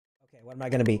What am I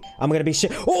gonna be? I'm gonna be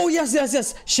oh yes, yes,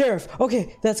 yes, sheriff.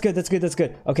 Okay, that's good, that's good, that's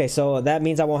good. Okay, so that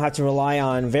means I won't have to rely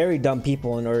on very dumb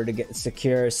people in order to get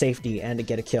secure safety and to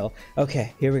get a kill.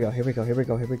 Okay, here we go, here we go, here we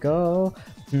go, here we go.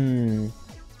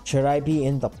 Should I be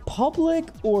in the public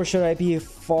or should I be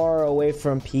far away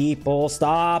from people?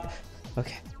 Stop.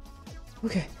 Okay,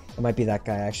 okay, it might be that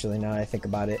guy actually, now that I think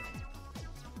about it.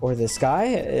 Or this guy,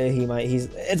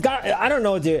 I don't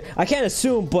know, dude. I can't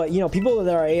assume, but you know, people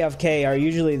that are AFK are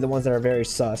usually the ones that are very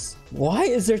sus. Why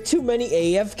is there too many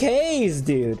AFKs,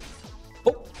 dude?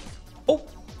 Oh, oh,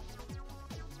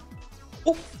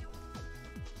 oh.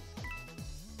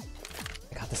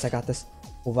 I got this, I got this.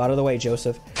 Move out of the way,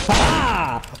 Joseph.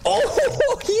 Ah!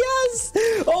 Oh, yes!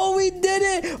 Oh, we did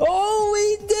it! Oh,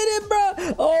 we did it, bro!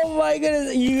 Oh my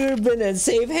goodness, you've been in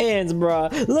safe hands, bro.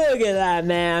 Look at that,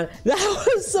 man. That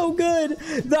was so good.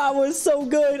 That was so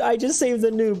good. I just saved the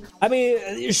noob. I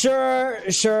mean, sure,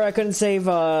 I couldn't save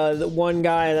one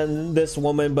guy and then this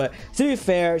woman, but to be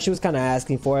fair, she was kind of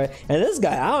asking for it. And this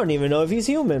guy, I don't even know if he's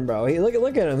human, bro.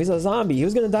 Look at him. He's a zombie. He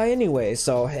was gonna die anyway,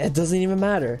 so it doesn't even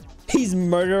matter. He's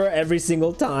murderer every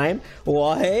single time.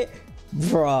 What?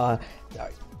 Bruh.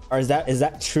 Or is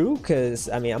that true? Because,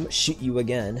 I mean, I'm gonna shoot you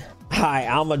again. Hi,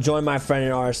 I'm gonna join my friend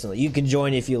in Arsenal. You can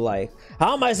join if you like.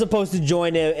 How am I supposed to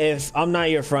join if I'm not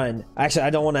your friend? Actually, I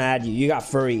don't want to add you. You got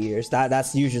furry ears.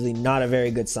 That's usually not a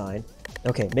very good sign.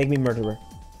 Okay, make me murderer.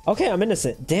 Okay, I'm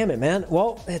innocent. Damn it, man.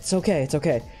 Well, it's okay. It's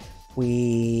okay.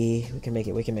 We can make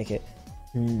it. We can make it.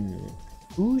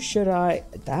 Who should I?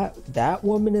 That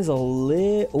woman is a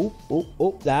little.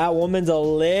 Oh, that woman's a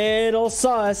little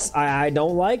sus. I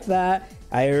don't like that.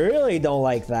 I really don't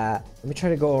like that. Let me try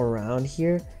to go around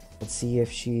here and see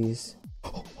if she's.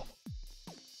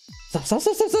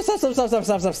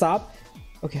 Stop.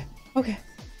 Okay.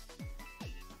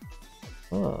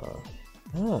 What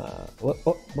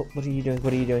are you doing?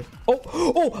 What are you doing? Oh,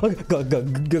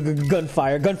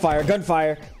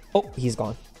 gunfire. Oh, he's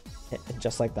gone.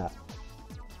 Just like that.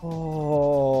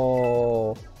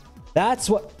 Oh, that's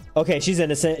what. Okay, she's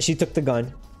innocent. She took the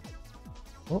gun.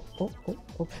 Oh.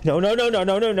 No.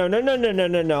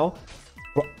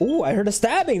 Oh, I heard a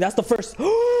stabbing. That's the first.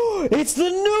 Oh, it's the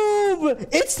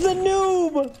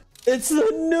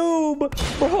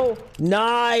noob, bro.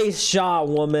 Nice shot,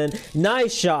 woman.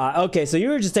 Nice shot. Okay, so you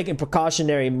were just taking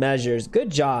precautionary measures.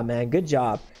 Good job, man. Good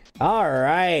job. All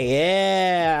right,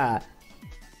 yeah.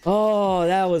 Oh,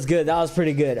 that was good. That was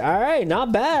pretty good. All right,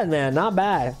 not bad, man. Not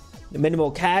bad.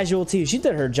 Minimal casualty. She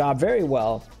did her job very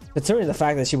well, considering the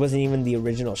fact that she wasn't even the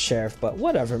original sheriff. But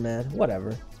whatever, man.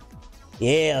 Whatever.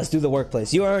 Yeah, let's do the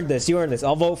workplace. You earned this. You earned this.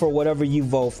 I'll vote for whatever you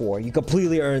vote for. You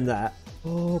completely earned that.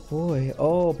 Oh boy.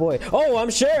 Oh boy. Oh,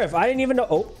 I'm sheriff. I didn't even know.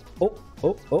 Oh.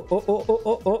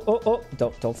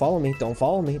 Don't follow me. Don't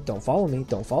follow me. Don't follow me.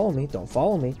 Don't follow me. Don't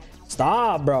follow me.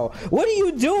 Stop, bro. What are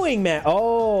you doing, man?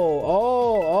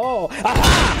 Oh.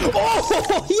 Aha!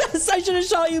 Oh, yes, I should have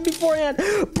shot you beforehand.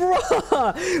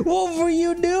 Bruh, what were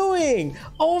you doing?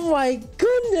 Oh my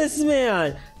goodness,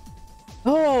 man.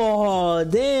 Oh,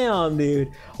 damn, dude.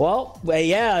 Well,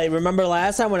 yeah, remember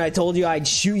last time when I told you I'd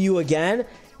shoot you again?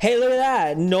 Hey, look at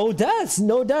that. No deaths,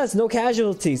 no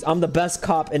casualties. I'm the best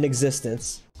cop in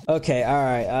existence. Okay, all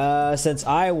right. Since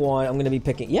I won, I'm gonna be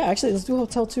picking. Yeah, actually, let's do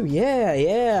Hotel 2. Yeah,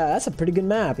 that's a pretty good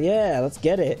map. Yeah, let's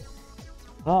get it.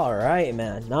 All right,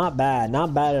 man. Not bad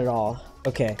at all.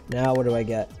 Okay, now what do I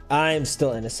get? I'm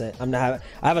still innocent. I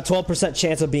have a 12%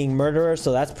 chance of being murderer,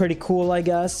 so that's pretty cool, I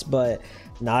guess. But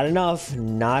not enough.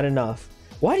 Not enough.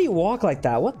 Why do you walk like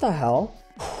that? What the hell?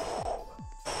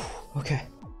 Okay.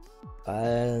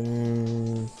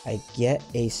 I get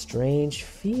a strange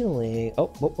feeling.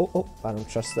 Oh, I don't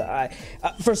trust that.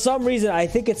 For some reason, I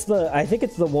think it's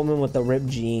the woman with the ripped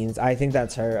jeans. I think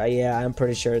that's her. Yeah, I'm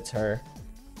pretty sure it's her.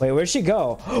 Wait, where'd she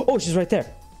go? Oh, she's right there.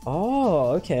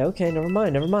 Oh, okay, never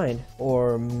mind.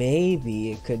 Or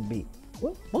maybe it could be.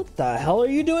 What the hell are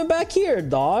you doing back here,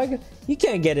 dog? You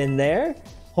can't get in there.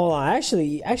 Hold on,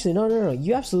 actually, no.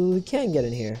 You absolutely can get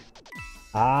in here.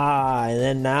 Ah, and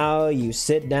then now you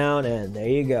sit down and there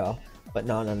you go. But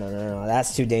no.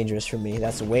 That's too dangerous for me.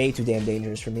 That's way too damn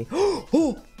dangerous for me.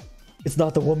 Oh, it's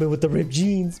not the woman with the ripped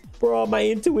jeans. Bro, my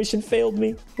intuition failed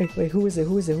me. Wait, who is it?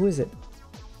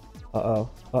 Uh-oh.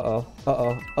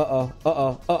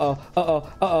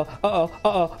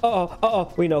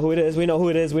 We know who it is.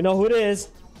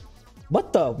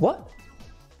 What?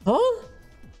 Huh?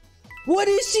 What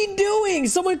is she doing?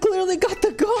 Someone clearly got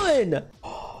the gun.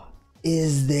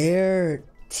 Is there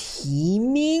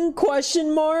Teaming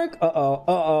question mark?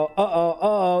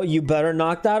 Uh-oh. You better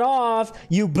knock that off.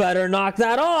 You better knock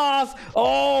that off.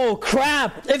 Oh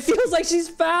crap, it feels like she's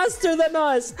faster than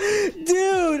us,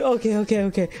 dude. Okay.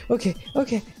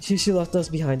 She left us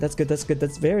behind. That's good.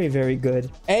 That's very, very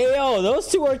good. Ayo, those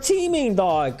two are teaming,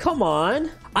 dog. Come on.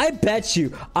 I bet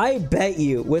you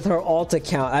with her alt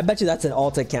account, I bet you that's an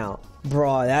alt account,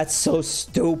 bro. That's so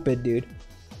stupid, dude.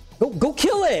 Go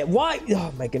kill it. Why?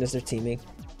 Oh my goodness, they're teaming.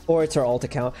 Or it's her alt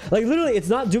account. Like literally, it's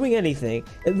not doing anything.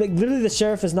 Like literally, the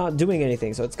sheriff is not doing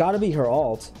anything. So it's got to be her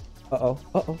alt. Uh-oh.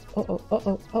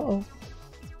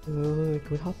 Can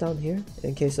we hop down here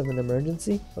in case of an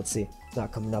emergency? Let's see. It's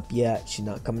not coming up yet. She's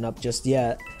not coming up just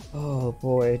yet. Oh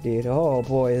boy, dude. Oh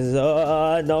boy.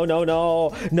 No,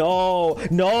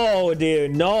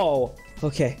 dude. No.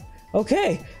 Okay. All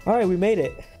right, we made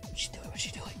it. What's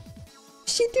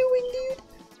she doing, dude?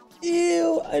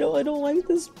 Ew, I don't like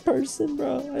this person,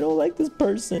 bro. I don't like this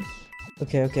person.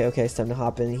 Okay. It's time to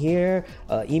hop in here.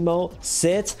 Emo,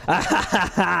 sit.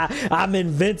 I'm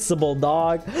invincible,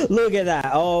 dog. Look at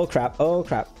that. Oh crap,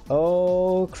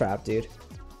 dude.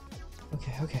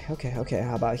 Okay.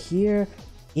 How about here?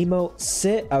 Emo,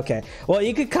 sit. Okay. Well,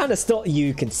 you could kind of still,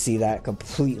 you can see that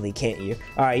completely, can't you?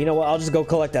 All right, you know what? I'll just go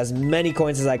collect as many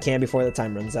coins as I can before the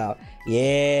time runs out.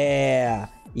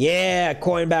 Yeah,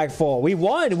 coin bag full. We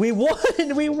won.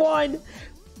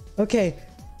 Okay.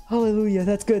 Hallelujah.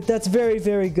 That's good. That's very,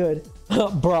 very good.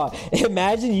 Bro,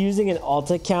 imagine using an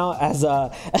alt account as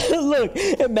a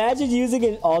imagine using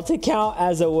an alt account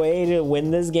as a way to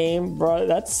win this game, bro.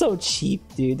 That's so cheap,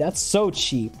 dude. That's so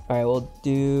cheap. All right, we'll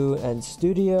do end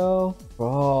studio.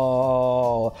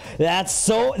 Bro, that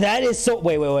is so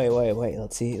wait.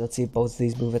 Let's see if both of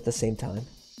these move at the same time.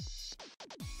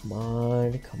 Come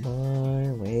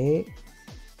on, wait.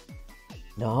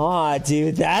 Nah,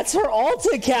 dude, that's her alt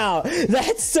account.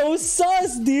 That's so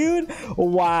sus, dude.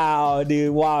 Wow,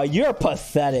 you're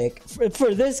pathetic.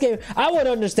 For this game, I would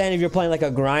understand if you're playing like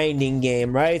a grinding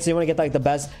game, right? So you want to get like the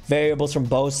best variables from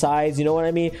both sides, you know what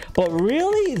I mean? But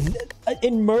really,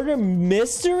 in murder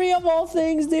mystery of all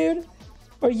things, dude?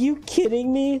 Are you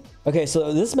kidding me? Okay,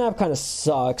 so this map kind of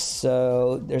sucks,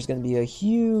 so there's gonna be a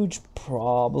huge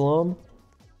problem.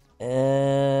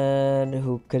 And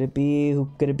who could it be?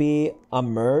 A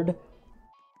Murd?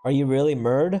 Are you really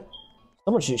Murd?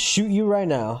 Someone should shoot you right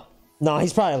now. No,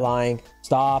 he's probably lying.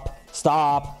 Stop.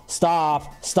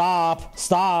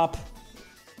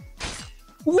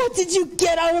 What did you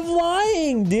get out of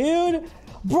lying, dude?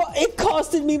 Bro, it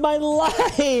costed me my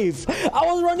life. I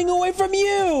was running away from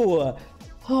you.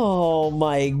 Oh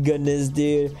my goodness,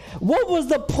 dude. What was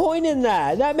the point in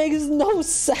that? That makes no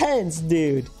sense,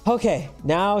 dude. Okay,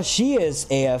 now she is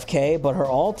AFK, but her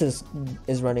alt is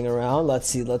running around. Let's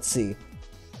see what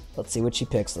she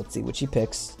picks.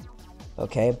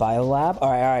 Okay, Biolab.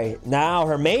 All right. Now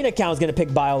her main account is gonna pick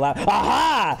Biolab.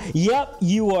 Aha! Yep,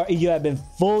 you have been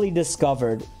fully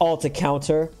discovered. Alt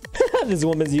accounter. This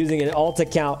woman's using an alt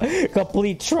account.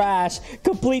 Complete trash,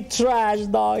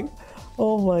 dog.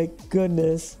 Oh my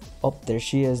goodness. Oh, there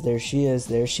she is.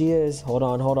 Hold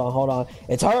on.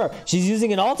 It's her. She's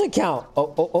using an alt account.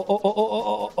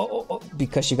 Oh.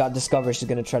 Because she got discovered, she's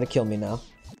gonna try to kill me now.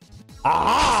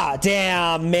 Ah,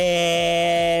 damn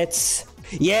it.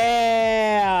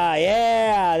 Yeah,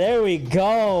 there we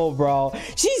go, bro.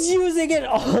 She's using an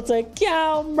alt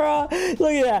account, bro.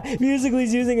 Look at that.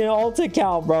 Musically's using an alt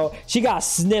account, bro. She got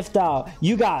sniffed out.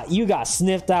 You got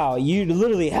sniffed out. You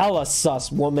literally hella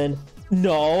sus, woman.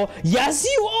 No. Yes,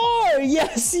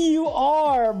 you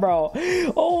are, bro.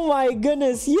 Oh my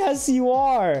goodness. Yes, you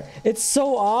are. It's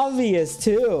so obvious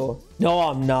too. No,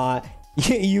 I'm not.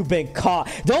 You've been caught.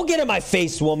 Don't get in my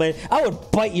face, woman. I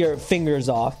would bite your fingers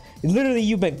off. Literally,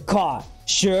 you've been caught.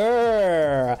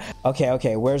 Sure.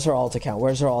 Okay. Where's her alt account?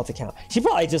 She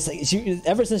probably just,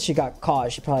 ever since she got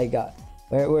caught, she probably got,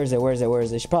 where is it?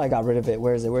 She probably got rid of it.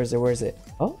 Where is it?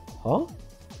 Oh.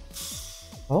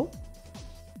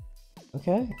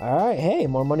 Okay. All right. Hey,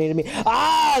 more money to me.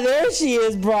 Ah, there she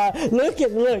is, bro. Look.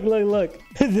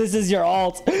 This is your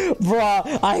alt, bro.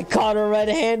 I caught her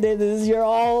red-handed. This is your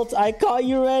alt. I caught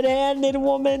you red-handed,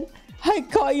 woman.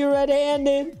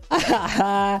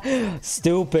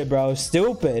 Stupid, bro.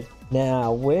 Stupid.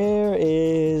 Now, where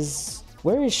is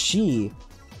she?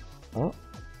 Oh.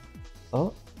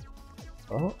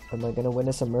 Am I gonna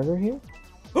witness a murder here?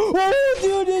 Oh,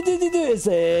 dude,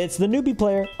 it's the newbie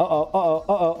player.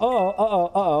 Uh-oh.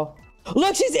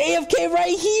 Look, she's AFK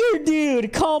right here,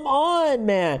 dude. Come on,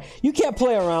 man. You can't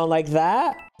play around like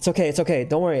that. It's okay.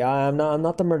 Don't worry. I'm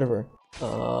not the murderer.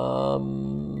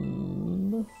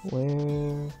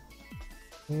 Where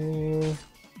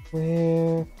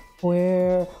Where,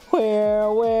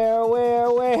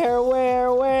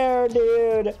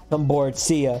 dude? I'm bored.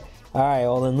 See ya. All right,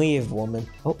 well then leave, woman.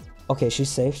 Oh, okay, she's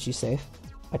safe. She's safe.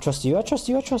 I trust you. I trust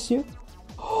you. I trust you.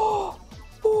 Oh,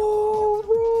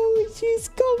 bro, she's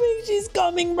coming. She's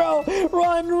coming, bro.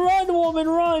 Run, run, woman,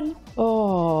 run.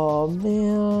 Oh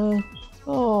man.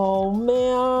 Oh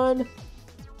man.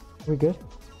 We're good.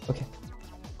 Okay.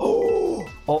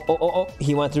 Oh,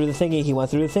 he went through the thingy. He went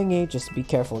through the thingy. Just be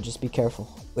careful. Just be careful.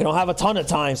 We don't have a ton of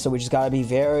time, so we just gotta be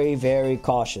very, very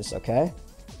cautious, okay?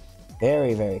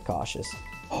 Very, very cautious.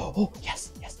 Oh,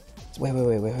 yes. Wait.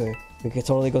 We could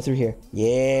totally go through here.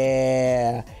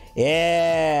 Yeah.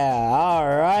 All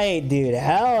right, dude.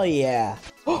 Hell yeah.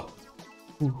 How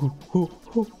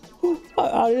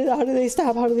do they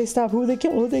stop? How do they stop? Who they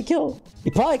kill? Who they kill? He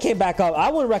probably came back up.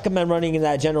 I wouldn't recommend running in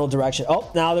that general direction. Oh,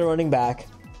 now they're running back.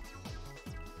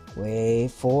 Wait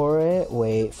for it.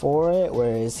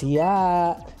 Where is he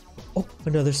at? Oh,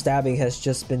 another stabbing has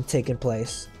just been taking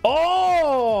place.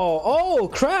 Oh,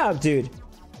 crap, dude.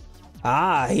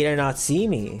 Ah, he did not see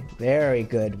me. Very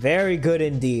good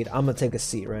indeed. I'm gonna take a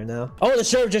seat right now. Oh, the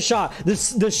sheriff just shot.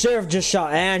 The sheriff just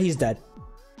shot, and he's dead.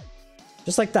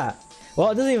 Just like that. Well,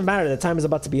 it doesn't even matter. The time is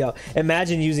about to be up.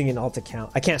 Imagine using an alt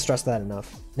account. I can't stress that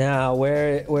enough. Now,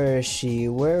 where is she?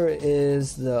 Where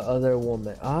is the other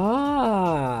woman?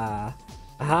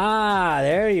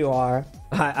 There you are.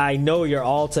 I know your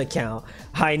alt account.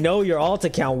 I know your alt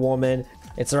account, woman.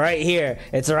 It's right here.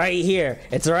 It's right here.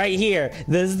 It's right here.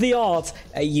 This is the alt.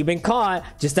 You've been caught.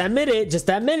 Just admit it. Just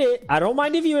admit it. I don't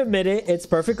mind if you admit it. It's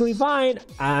perfectly fine.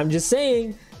 I'm just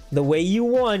saying the way you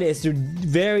won is through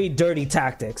very dirty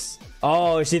tactics.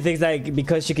 Oh, she thinks that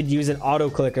because she could use an auto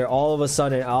clicker all of a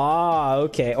sudden.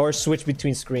 Okay. Or switch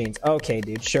between screens. Okay,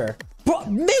 dude. Sure. Bro,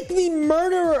 make me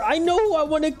murderer. I know who I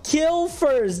want to kill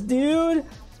first, dude.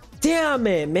 Damn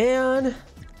it, man.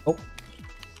 Oh.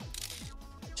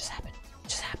 Just happened.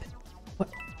 What?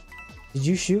 Did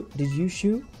you shoot? Look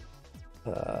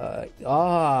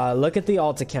at the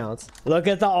alt accounts. Look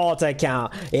at the alt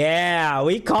account. Yeah,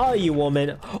 we call you,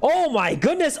 woman. Oh my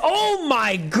goodness,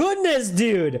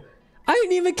 dude. I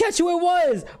didn't even catch who it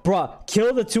was. Bruh,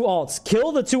 kill the two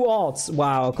alts.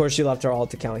 Wow, of course she left her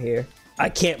alt account here. I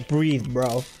can't breathe,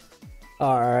 bro.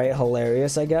 All right,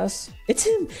 hilarious, I guess. It's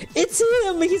him.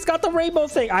 He's got the rainbow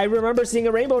thing. I remember seeing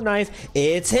a rainbow knife.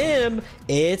 It's him.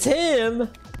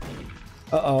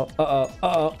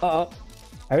 Uh-oh.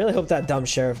 I really hope that dumb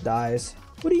sheriff dies.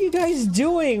 What are you guys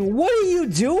doing?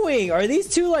 Are these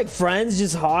two like friends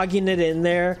just hogging it in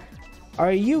there?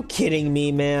 Are you kidding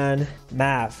me, man?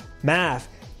 Math,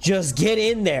 just get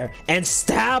in there and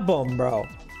stab him, bro.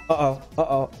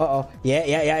 Yeah.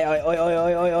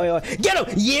 Get him.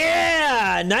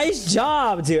 Yeah, nice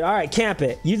job, dude. All right, camp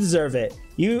it. You deserve it.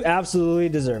 You absolutely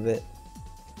deserve it.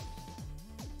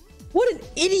 What an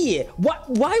idiot.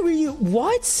 Why were you?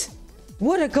 What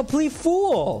a complete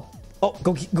fool. Oh,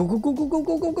 go. Don't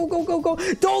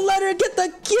let her get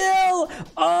the kill.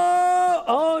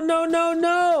 Oh,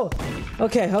 no.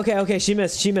 Okay. She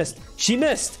missed.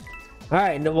 All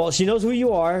right, well, she knows who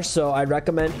you are, so I'd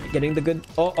recommend getting the good.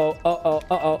 Oh,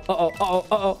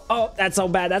 that's so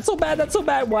bad.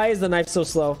 Why is the knife so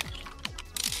slow?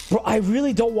 Bro, I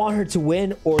really don't want her to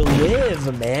win or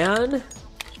live, man.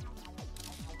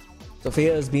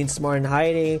 Sophia is being smart and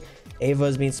hiding. Ava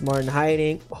is being smart and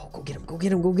hiding. Oh, go get him,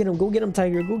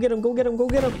 Tiger. Go get him.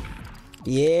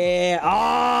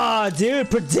 Yeah. Dude,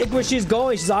 predict where she's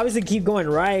going. She's obviously keep going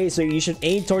right, so you should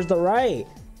aim towards the right.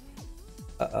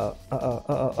 You're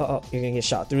gonna get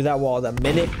shot through that wall the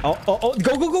minute. Go.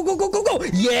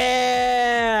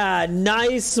 Yeah,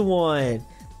 nice one.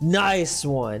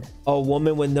 A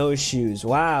woman with no shoes.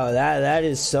 Wow, that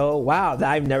is so wow.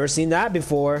 I've never seen that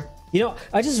before. You know,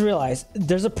 I just realized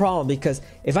there's a problem because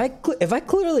if I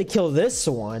clearly kill this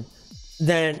one,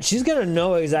 then she's gonna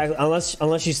know exactly, unless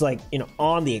she's like, you know,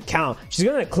 on the account, she's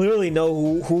gonna clearly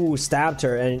know who stabbed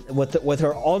her, and with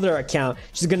her other account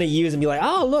she's gonna use and be like,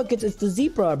 oh look, it's the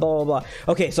zebra, blah blah blah.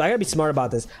 Okay, so I gotta be smart about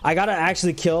this. I gotta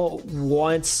actually kill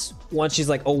once she's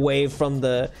like away from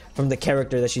the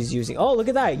character that she's using. Oh, look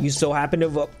at that, you so happen to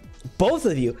vote, both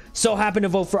of you so happen to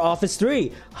vote for Office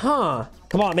 3, huh?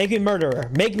 Come on, make me murderer.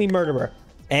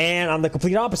 And I'm the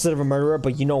complete opposite of a murderer,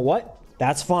 but you know what?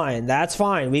 That's fine.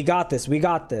 We got this.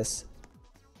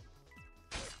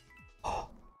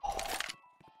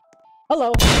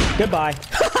 Hello. Goodbye.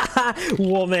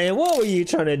 Woman, what were you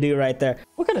trying to do right there?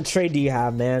 What kind of trade do you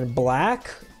have, man?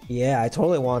 Black? Yeah, I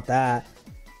totally want that.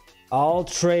 I'll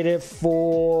trade it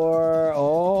for...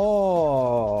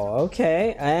 Oh,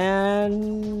 okay.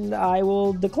 And I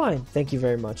will decline. Thank you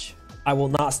very much. I will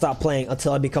not stop playing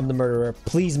until I become the murderer.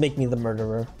 Please make me the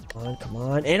murderer. Come on, come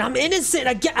on. And I'm innocent.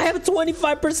 I have a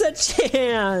 25%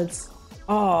 chance.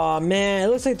 Oh man,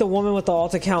 it looks like the woman with the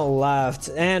alt account left,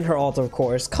 and her alt, of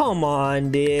course. Come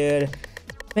on, dude.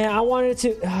 Man, I wanted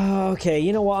to. Oh, okay,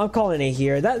 you know what? I'm calling it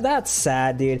here. That's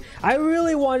sad, dude. I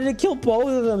really wanted to kill both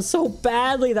of them so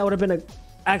badly. That would have been an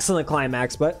excellent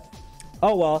climax, but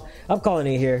oh well. I'm calling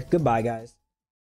it here. Goodbye, guys.